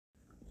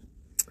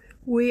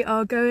We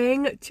are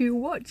going to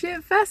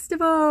Watchet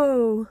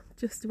Festival.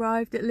 Just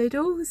arrived at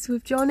Lidl's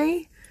with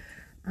Johnny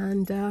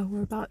and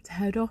we're about to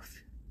head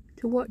off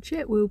to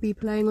Watchet. We'll be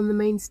playing on the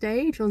main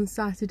stage on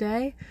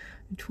Saturday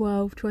at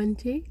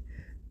 12:20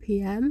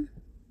 PM.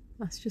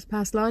 That's just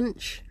past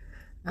lunch.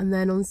 And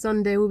then on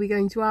Sunday we'll be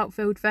going to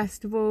Outfield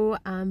Festival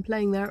and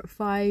playing there at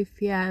 5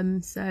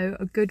 PM. So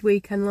a good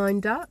weekend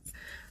lined up,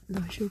 and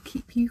I shall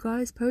keep you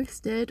guys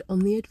posted on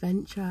the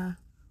adventure.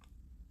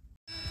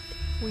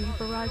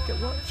 We've arrived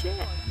at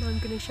Watchet and I'm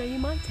going to show you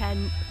my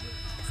tent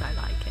because I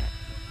like it.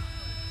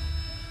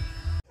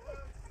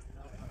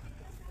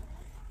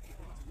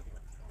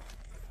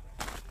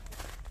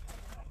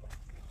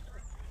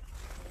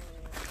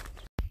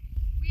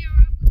 We are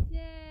at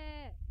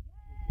Watchet!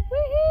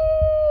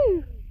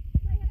 Woohoo!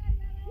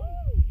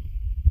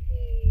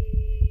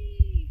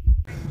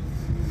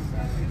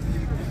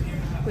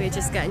 We're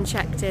just getting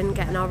checked in,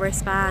 getting our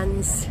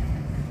wristbands.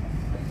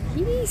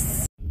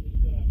 Yes!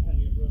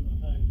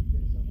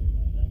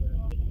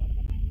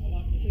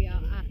 We are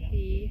at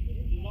the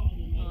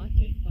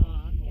Artist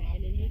Bar,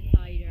 getting in the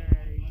ciders.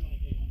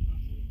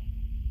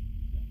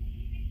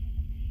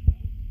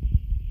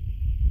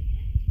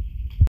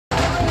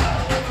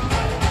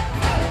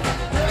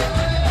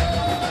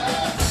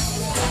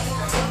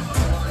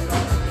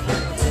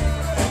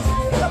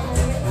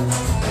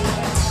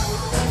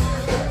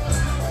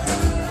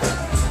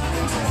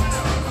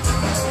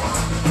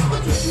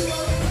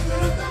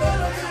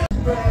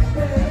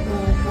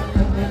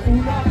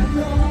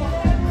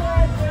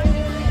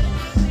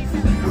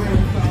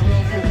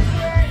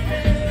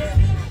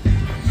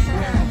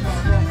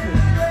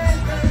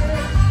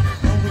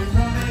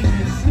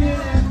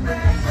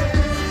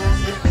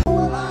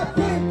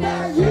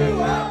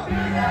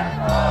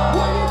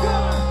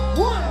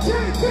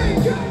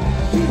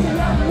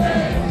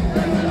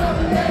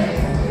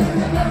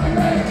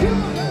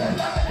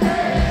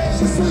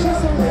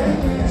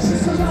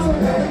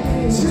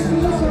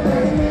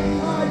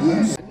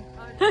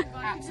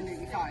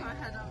 Absolutely fine.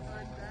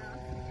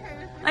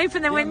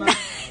 Open the window.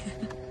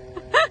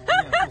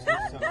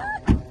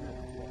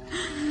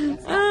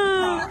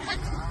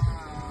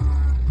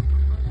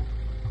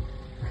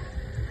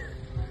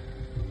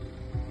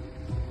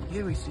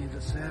 Here we see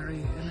the Sari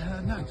in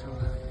her night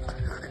order.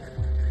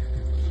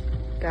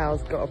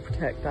 Gal's got to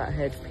protect that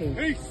headpiece.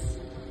 Peace!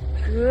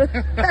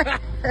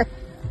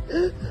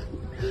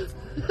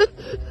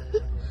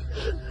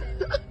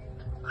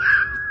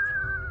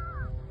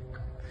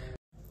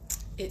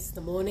 It's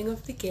the morning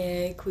of the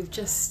gig. We've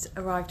just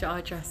arrived at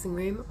our dressing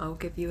room. I'll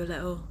give you a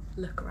little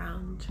look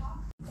around.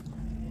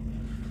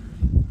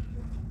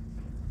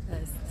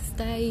 There's the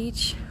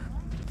stage.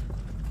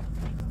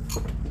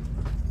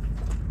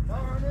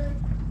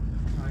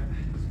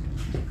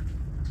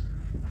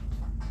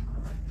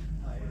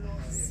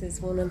 This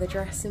is one of the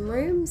dressing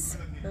rooms.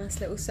 Nice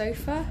little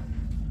sofa.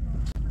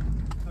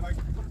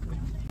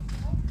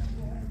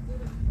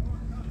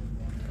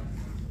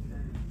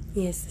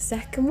 Here's the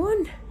second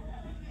one.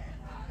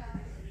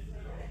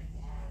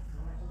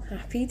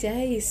 Happy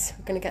days.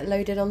 We're going to get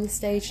loaded on the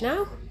stage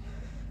now.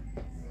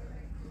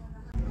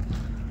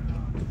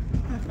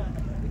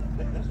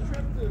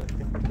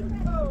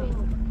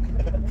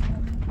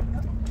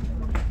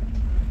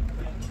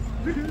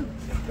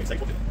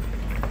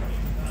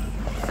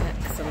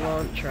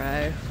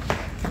 Cilantro.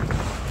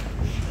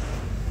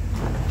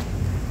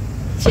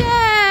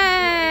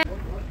 Yay!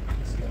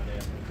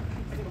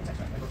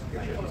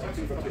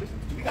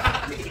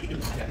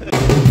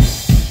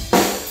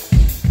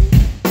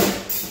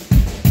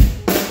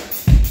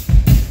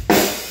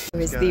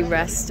 Here is the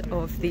rest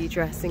of the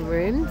dressing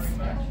rooms.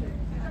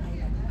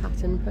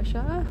 Pattern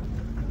pusher.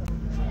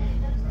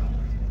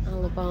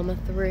 Alabama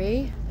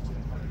 3.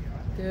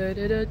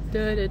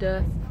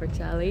 Da-da-da-da-da-da.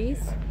 Fratellis.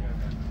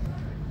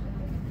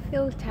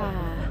 Filter.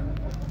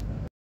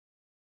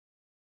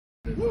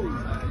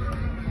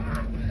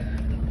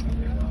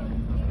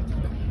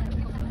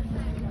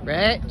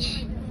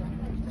 Rich.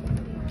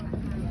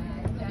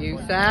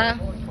 Yusuf.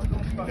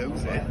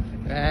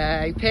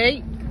 Hey,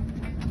 Pete.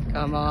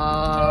 Come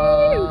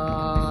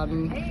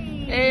on.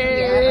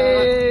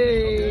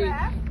 Hey.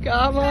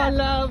 Come on,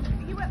 love.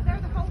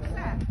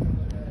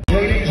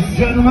 Ladies and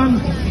gentlemen,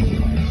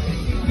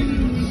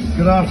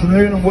 good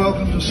afternoon and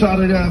welcome to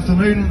Saturday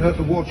afternoon at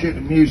the Watchet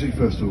Music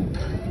Festival.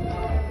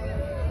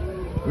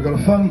 We've got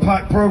a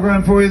fun-packed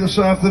programme for you this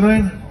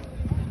afternoon,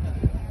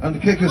 and to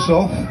kick us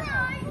off,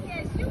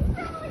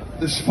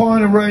 this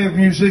fine array of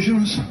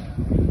musicians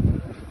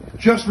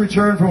just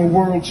returned from a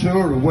world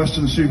tour of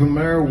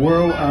Weston-Super-Mare,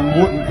 Whirl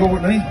and Wood and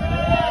Courtney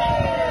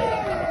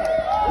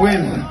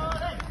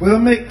with a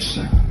mix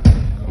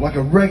like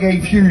a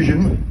reggae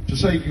fusion, to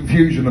say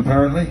confusion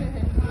apparently.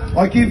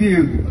 I give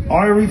you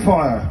IRIE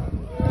Fire.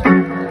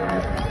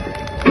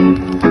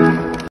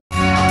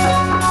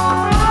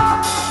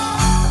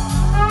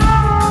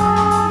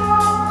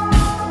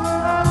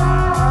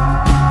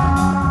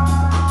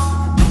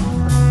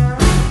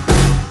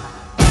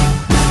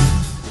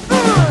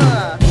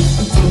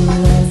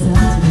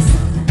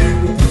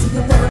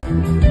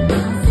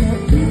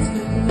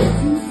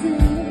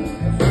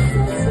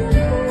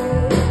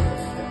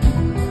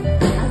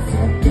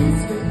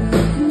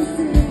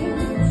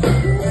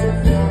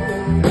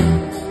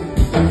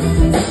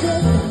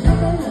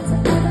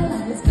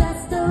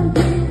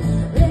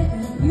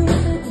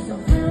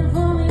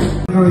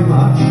 very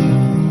much.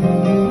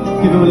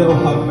 Give him a little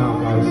hug now,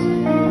 guys.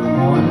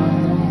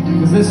 Alright?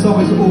 Because this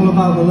song is all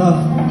about the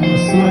love. I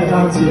swear it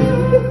down to you.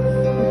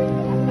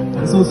 And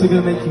it's also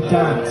going to make you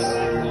dance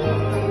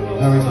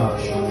very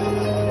much.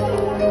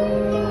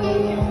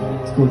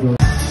 It's called Joy.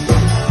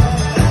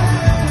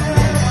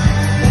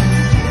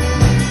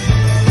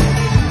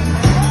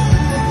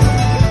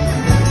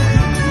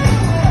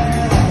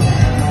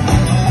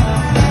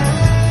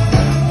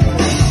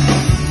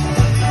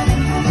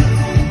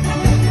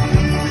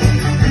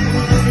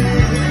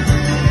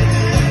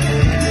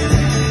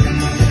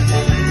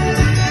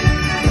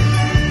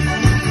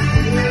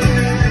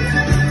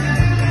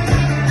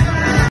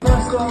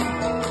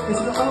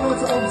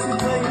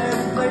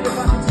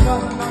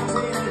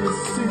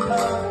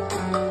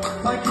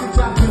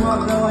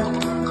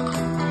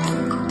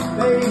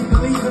 They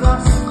believe in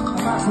us, and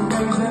that's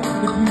amazing.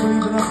 If you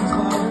believe in us as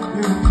well,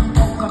 we will keep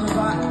on coming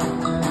back and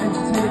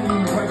entertaining you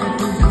with reggae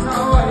music. Is that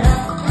alright, yeah?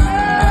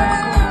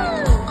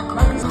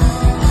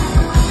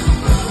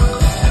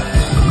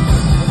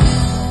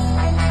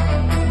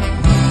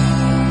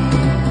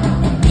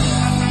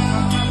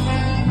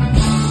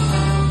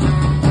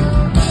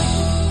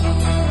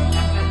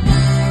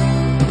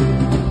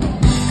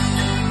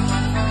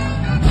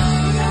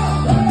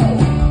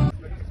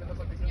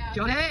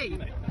 Johnny!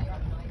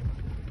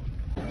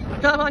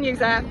 Come on, you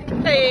Sam.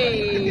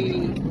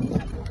 Hey!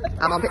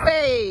 Come on,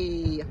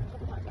 hey!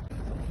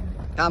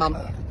 Come on.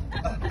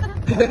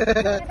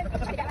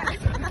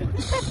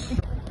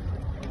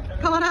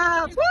 Come on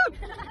out! Woo!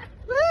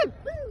 Woo!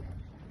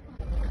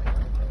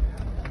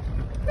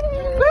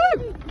 Woo!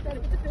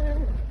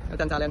 Well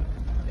done, darling.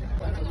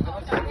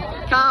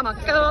 Come on,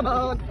 come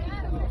on!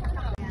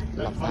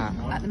 Love that.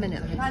 At the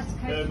minute.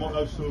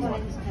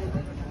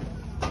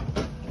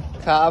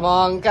 Come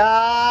on,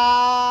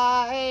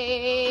 guys!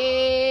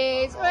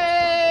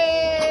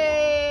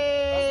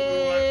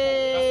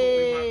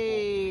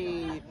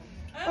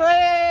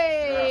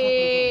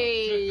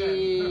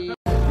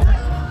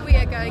 We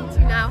are going to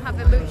now have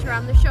a mooch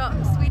around the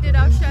shops. We did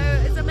our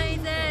show, it's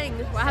amazing.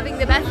 We're having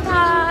the best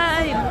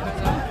time.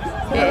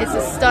 It is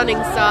a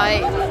stunning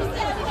sight.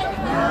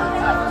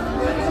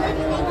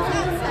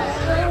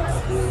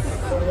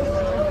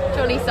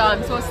 Johnny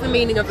Symes, what's the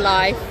meaning of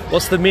life?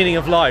 What's the meaning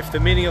of life? The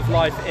meaning of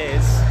life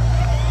is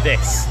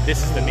this.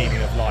 This is the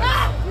meaning of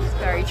life. It's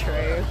very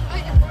true.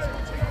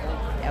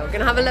 Yeah, we're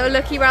gonna have a little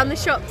looky around the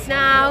shops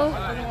now.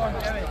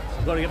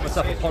 I've got to get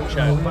myself a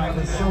poncho.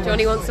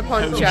 Johnny wants a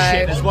poncho. Oh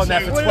shit, there's one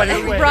there for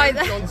 20 quid. Right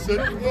there.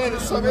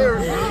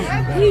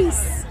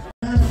 Peace.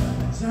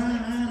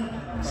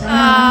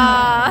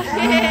 Ah.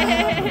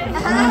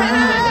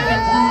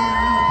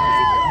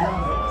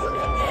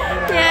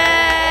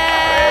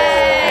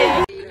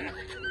 Yay!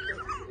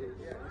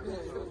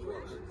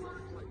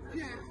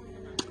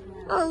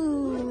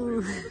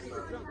 Oh!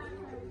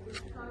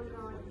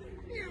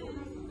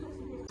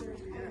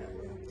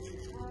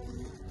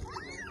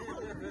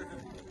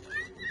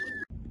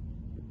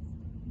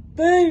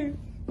 Boo!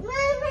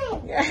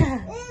 Yeah.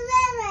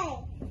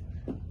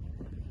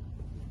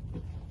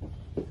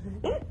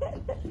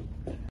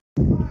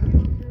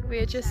 We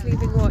are just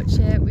leaving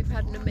Watchet. We've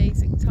had an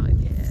amazing time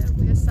here.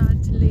 We are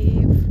sad to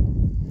leave.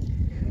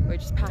 We're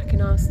just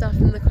packing our stuff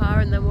in the car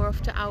and then we're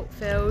off to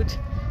Outfield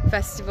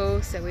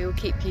Festival, so we will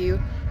keep you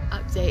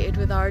updated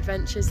with our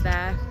adventures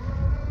there.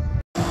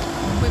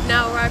 We've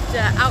now arrived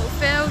at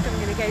Outfield. I'm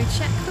going to go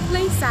check the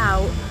place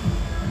out.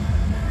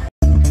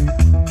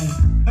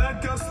 A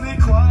ghostly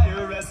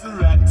choir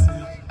resurrected.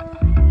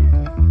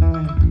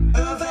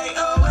 Of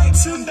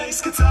 808s and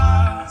bass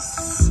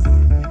guitars.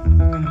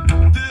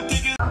 The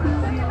diggers.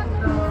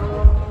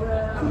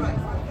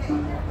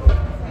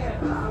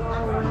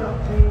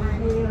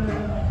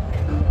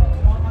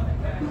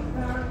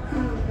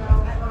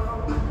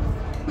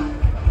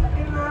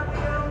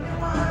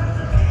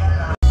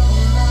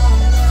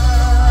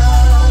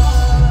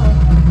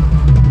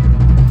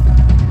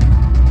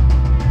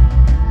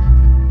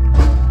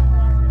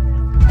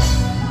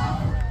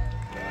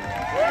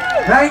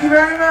 Thank you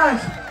very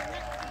much.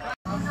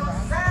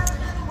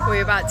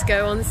 We're about to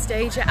go on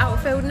stage at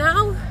Outfield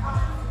now.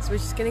 So we're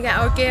just going to get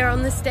our gear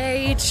on the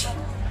stage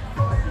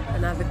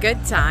and have a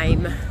good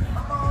time.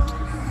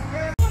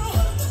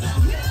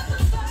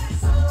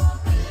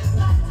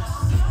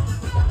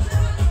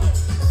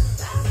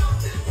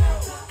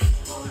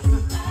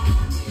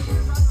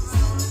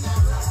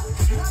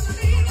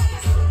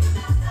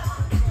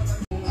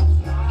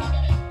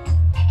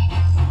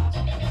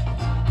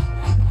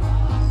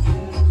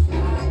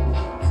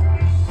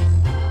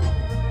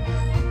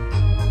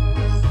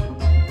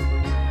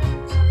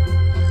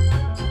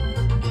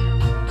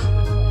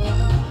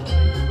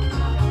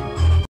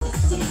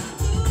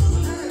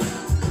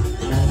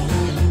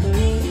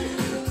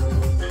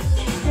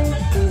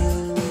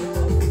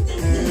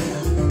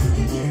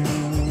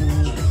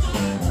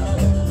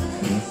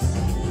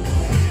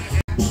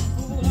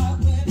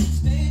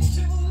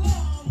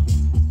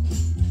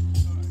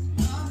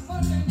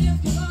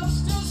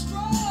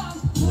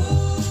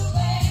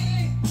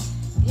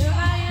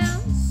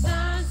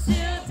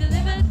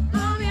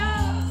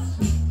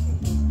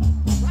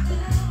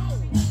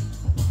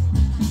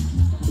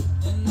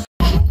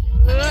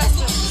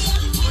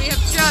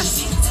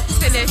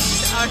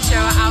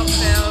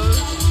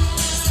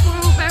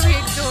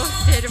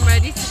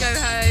 go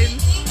home,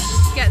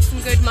 get some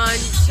good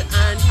munch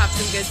and have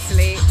some good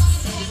sleep.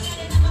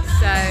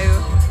 So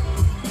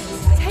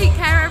take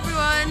care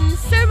everyone,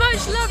 so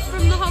much love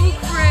from the whole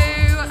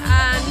crew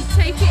and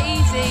take it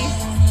easy.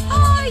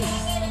 Bye!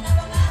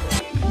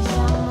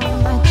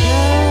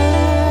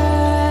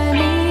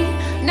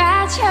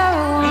 Not your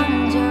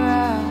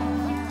wanderer,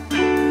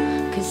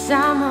 'cause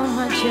I'm on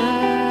my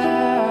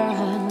journey,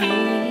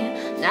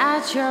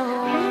 not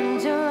your